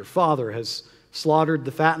 'and your father has slaughtered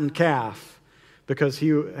the fattened calf because he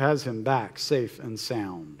has him back safe and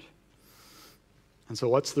sound.' And so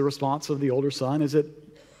what's the response of the older son? Is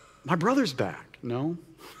it, 'My brother's back'? No,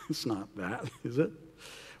 it's not that, is it?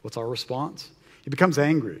 What's our response? He becomes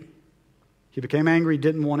angry. He became angry,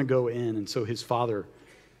 didn't want to go in, and so his father,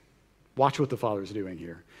 watch what the father's doing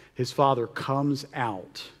here. His father comes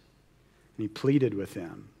out, and he pleaded with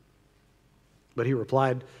him. But he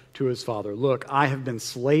replied to his father, "Look, I have been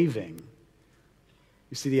slaving."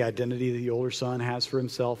 You see the identity that the older son has for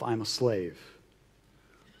himself? I'm a slave.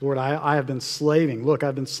 Lord, I have been slaving. Look,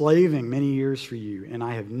 I've been slaving many years for you, and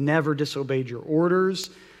I have never disobeyed your orders.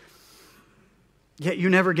 Yet you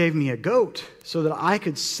never gave me a goat so that I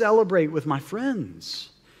could celebrate with my friends.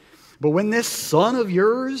 But when this son of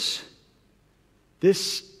yours,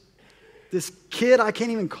 this kid I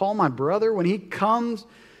can't even call my brother, when he comes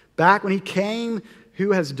back, when he came,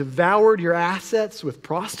 who has devoured your assets with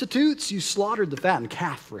prostitutes, you slaughtered the fattened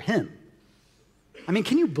calf for him. I mean,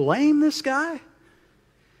 can you blame this guy?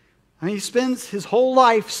 I mean, he spends his whole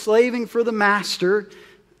life slaving for the master.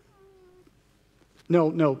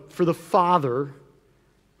 No, for the father.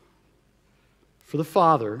 For the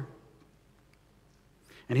father.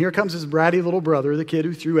 And here comes his bratty little brother, the kid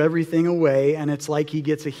who threw everything away, and it's like he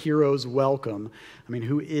gets a hero's welcome. I mean,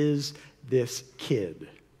 who is this kid?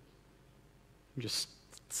 Just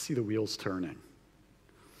see the wheels turning.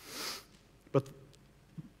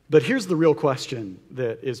 But here's the real question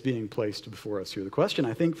that is being placed before us here. The question,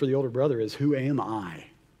 I think, for the older brother is, who am I?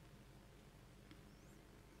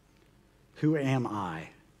 Who am I?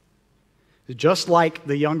 Just like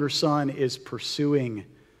the younger son is pursuing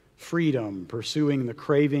freedom, pursuing the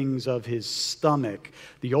cravings of his stomach,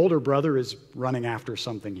 the older brother is running after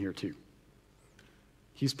something here too.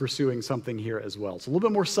 He's pursuing something here as well. It's a little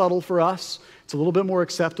bit more subtle for us. It's a little bit more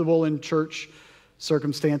acceptable in church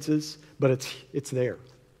circumstances, but it's there.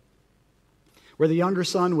 Where the younger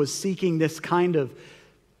son was seeking this kind of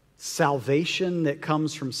salvation that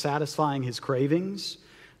comes from satisfying his cravings,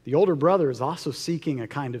 the older brother is also seeking a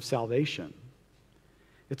kind of salvation.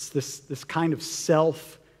 It's this kind of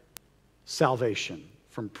self-salvation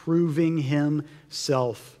from proving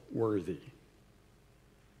himself worthy.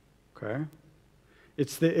 Okay?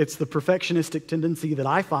 It's the perfectionistic tendency that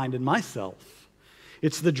I find in myself.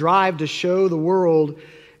 It's the drive to show the world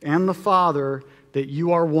and the Father that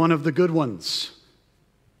you are one of the good ones.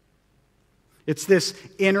 It's this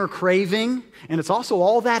inner craving, and it's also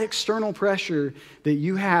all that external pressure that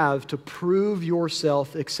you have to prove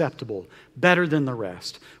yourself acceptable, better than the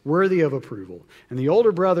rest, worthy of approval. And the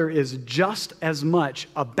older brother is just as much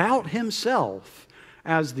about himself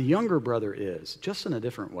as the younger brother is, just in a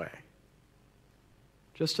different way.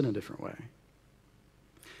 Just in a different way.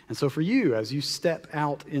 And so for you, as you step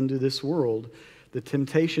out into this world, the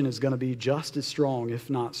temptation is going to be just as strong, if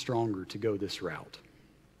not stronger, to go this route.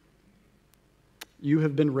 You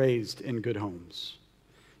have been raised in good homes.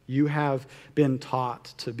 You have been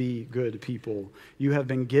taught to be good people. You have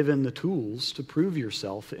been given the tools to prove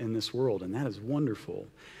yourself in this world, and that is wonderful.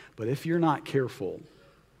 But if you're not careful,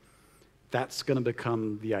 that's going to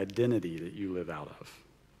become the identity that you live out of.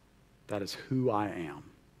 That is who I am.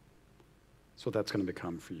 That's what that's going to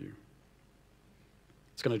become for you.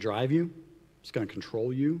 It's going to drive you. It's going to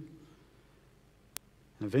control you.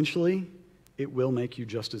 And eventually, it will make you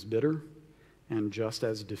just as bitter and just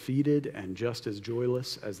as defeated and just as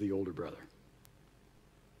joyless as the older brother.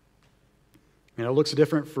 And it looks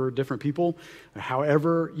different for different people.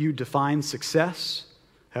 However you define success,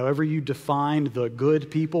 however you define the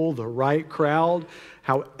good people, the right crowd,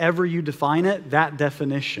 however you define it, that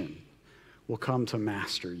definition will come to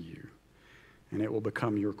master you. And it will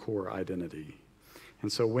become your core identity. And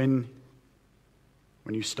so when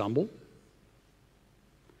you stumble,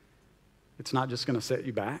 it's not just going to set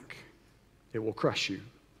you back. It will crush you.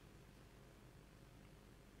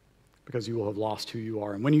 Because you will have lost who you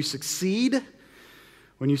are. And when you succeed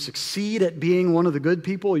at being one of the good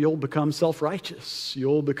people, you'll become self-righteous.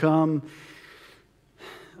 You'll become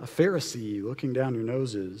a Pharisee looking down your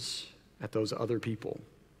noses at those other people.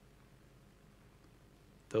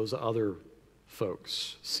 Those other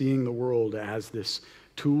folks, seeing the world as this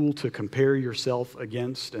tool to compare yourself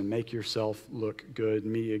against and make yourself look good,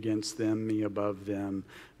 me against them, me above them,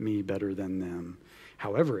 me better than them.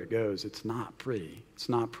 However it goes, it's not pretty. It's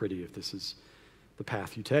not pretty if this is the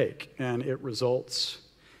path you take. And it results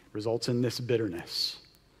in this bitterness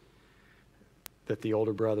that the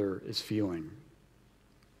older brother is feeling.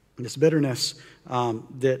 This bitterness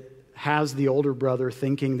that has the older brother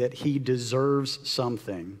thinking that he deserves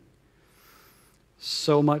something,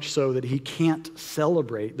 so much so that he can't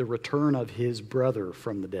celebrate the return of his brother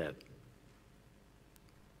from the dead.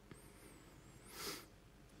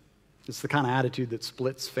 It's the kind of attitude that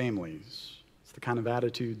splits families. It's the kind of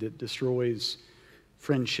attitude that destroys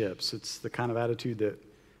friendships. It's the kind of attitude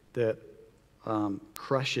that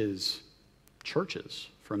crushes churches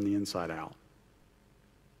from the inside out.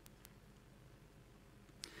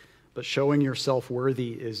 But showing yourself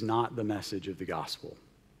worthy is not the message of the gospel.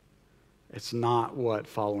 It's not what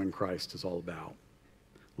following Christ is all about.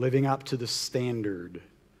 Living up to the standard,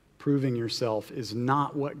 proving yourself, is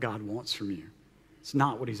not what God wants from you. It's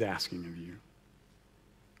not what he's asking of you.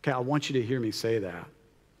 Okay, I want you to hear me say that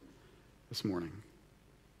this morning.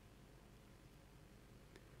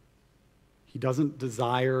 He doesn't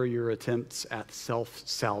desire your attempts at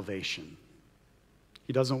self-salvation.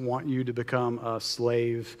 He doesn't want you to become a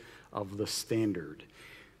slave of the standard.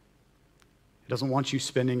 He doesn't want you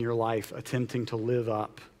spending your life attempting to live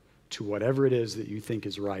up to whatever it is that you think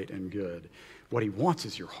is right and good. What he wants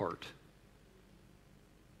is your heart.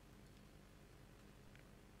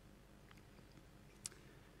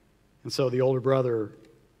 And so the older brother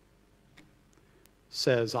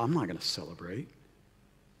says, I'm not going to celebrate.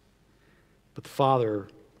 But the father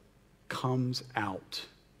comes out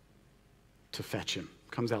to fetch him,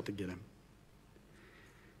 comes out to get him.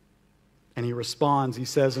 And he responds, he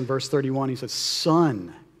says in verse 31, he says,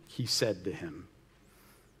 "Son," he said to him.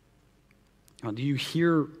 Now, do you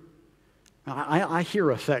hear? I hear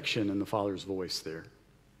affection in the father's voice there.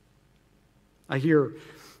 I hear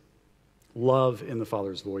love in the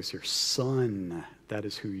father's voice here. Son, that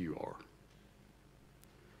is who you are.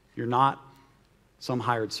 You're not some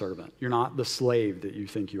hired servant. You're not the slave that you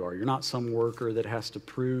think you are. You're not some worker that has to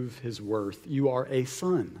prove his worth. You are a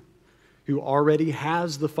son who already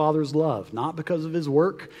has the Father's love, not because of his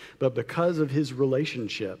work, but because of his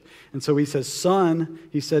relationship. And so he says, "Son,"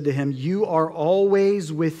 he said to him, "you are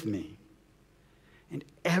always with me, and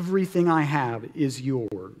everything I have is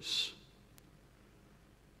yours."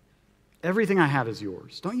 Everything I have is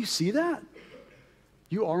yours. Don't you see that?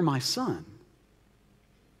 You are my son.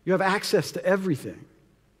 You have access to everything.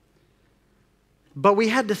 But we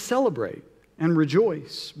had to celebrate and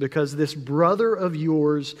rejoice because this brother of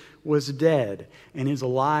yours was dead and is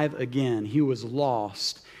alive again. He was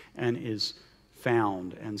lost and is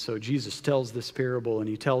found. And so Jesus tells this parable and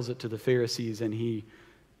he tells it to the Pharisees and he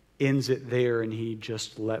ends it there and he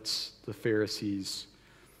just lets the Pharisees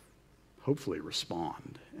hopefully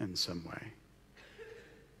respond in some way.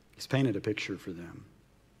 He's painted a picture for them.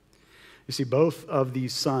 You see, both of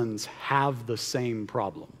these sons have the same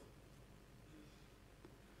problem.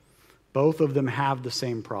 Both of them have the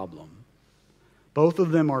same problem. Both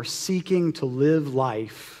of them are seeking to live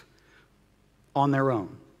life on their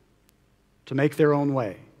own, to make their own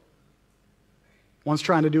way. One's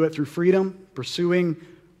trying to do it through freedom, pursuing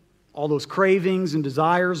all those cravings and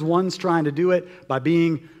desires. One's trying to do it by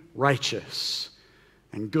being righteous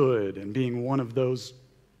and good and being one of those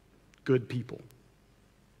good people.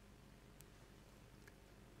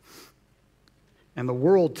 And the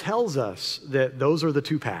world tells us that those are the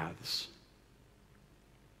two paths,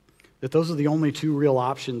 that those are the only two real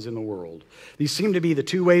options in the world. These seem to be the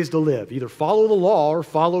two ways to live. Either follow the law or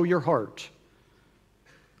follow your heart.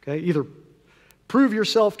 Okay? Either prove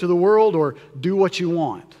yourself to the world or do what you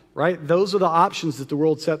want, right? Those are the options that the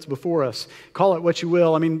world sets before us. Call it what you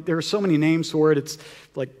will. I mean, there are so many names for it. It's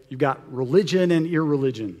like you've got religion and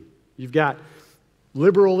irreligion. You've got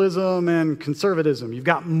liberalism and conservatism. You've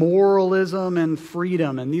got moralism and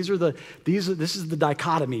freedom. And this is the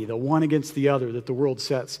dichotomy, the one against the other that the world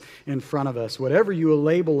sets in front of us. Whatever you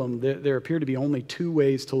label them, there appear to be only two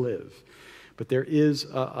ways to live. But there is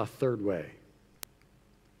a third way.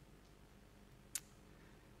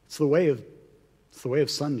 It's the way of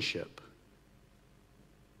sonship.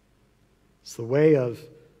 It's the way of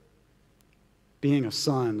being a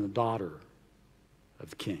son, a daughter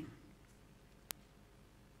of the King.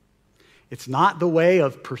 It's not the way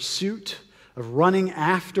of pursuit, of running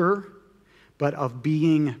after, but of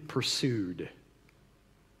being pursued.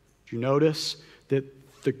 Do you notice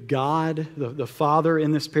that the God, the Father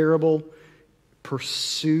in this parable,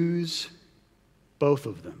 pursues both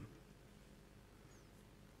of them?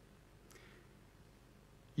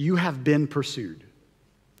 You have been pursued.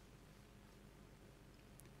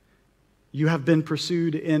 You have been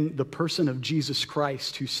pursued in the person of Jesus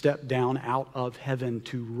Christ, who stepped down out of heaven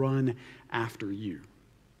to run after you.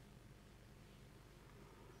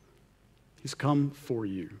 He's come for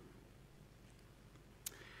you.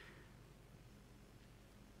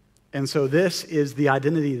 And so this is the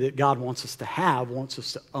identity that God wants us to have, wants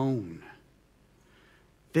us to own.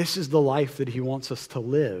 This is the life that he wants us to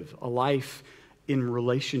live, a life in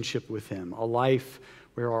relationship with him, a life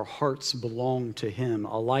where our hearts belong to him,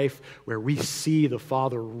 a life where we see the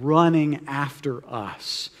Father running after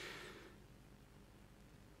us,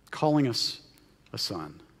 calling us a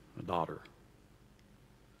son, a daughter,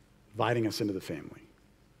 inviting us into the family,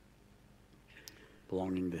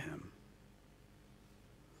 belonging to him.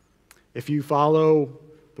 If you follow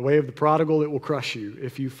the way of the prodigal, it will crush you.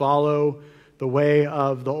 If you follow the way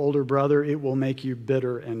of the older brother, it will make you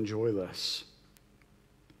bitter and joyless.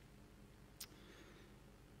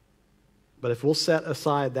 But if we'll set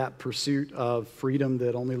aside that pursuit of freedom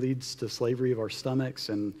that only leads to slavery of our stomachs,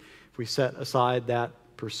 and if we set aside that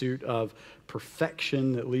pursuit of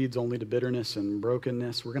perfection that leads only to bitterness and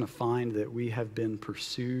brokenness, we're going to find that we have been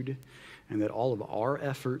pursued and that all of our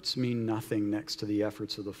efforts mean nothing next to the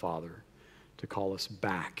efforts of the Father to call us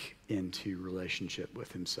back into relationship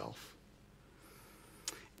with himself.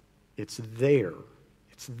 It's there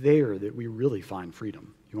that we really find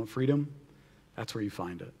freedom. You want freedom? That's where you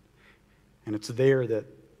find it. And it's there that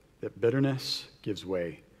bitterness gives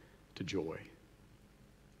way to joy.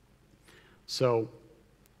 So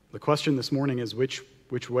the question this morning is, which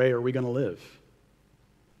way are we going to live?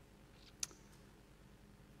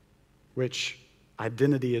 Which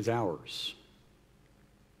identity is ours?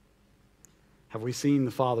 Have we seen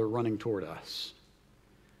the Father running toward us?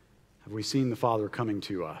 Have we seen the Father coming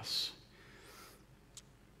to us?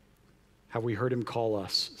 Have we heard him call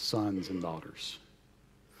us sons and daughters?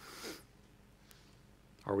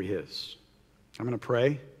 Are we his? I'm going to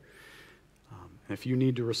pray. And if you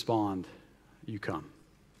need to respond, you come.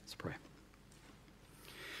 Let's pray.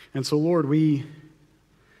 And so, Lord, we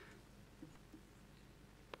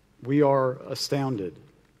are astounded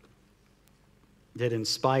that in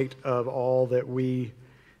spite of all that we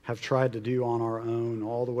have tried to do on our own,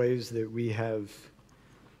 all the ways that we have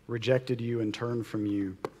rejected you and turned from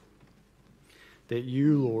you, that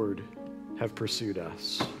you, Lord, have pursued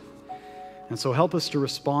us. And so help us to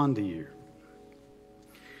respond to you.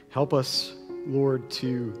 Help us, Lord,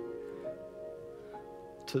 to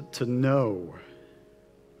know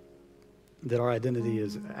that our identity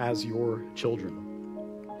is as your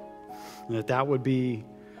children. And that would be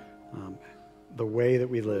the way that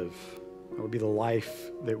we live. That would be the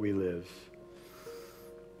life that we live.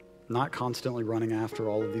 Not constantly running after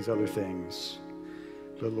all of these other things,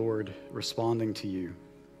 but, Lord, responding to you,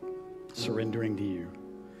 surrendering to you,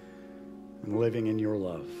 and living in your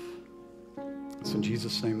love. It's in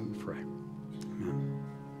Jesus' name that we pray. Amen.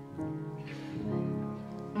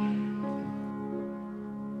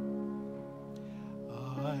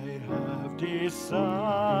 I have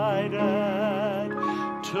decided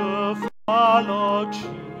to follow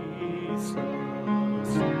Jesus.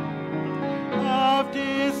 I've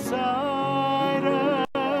decided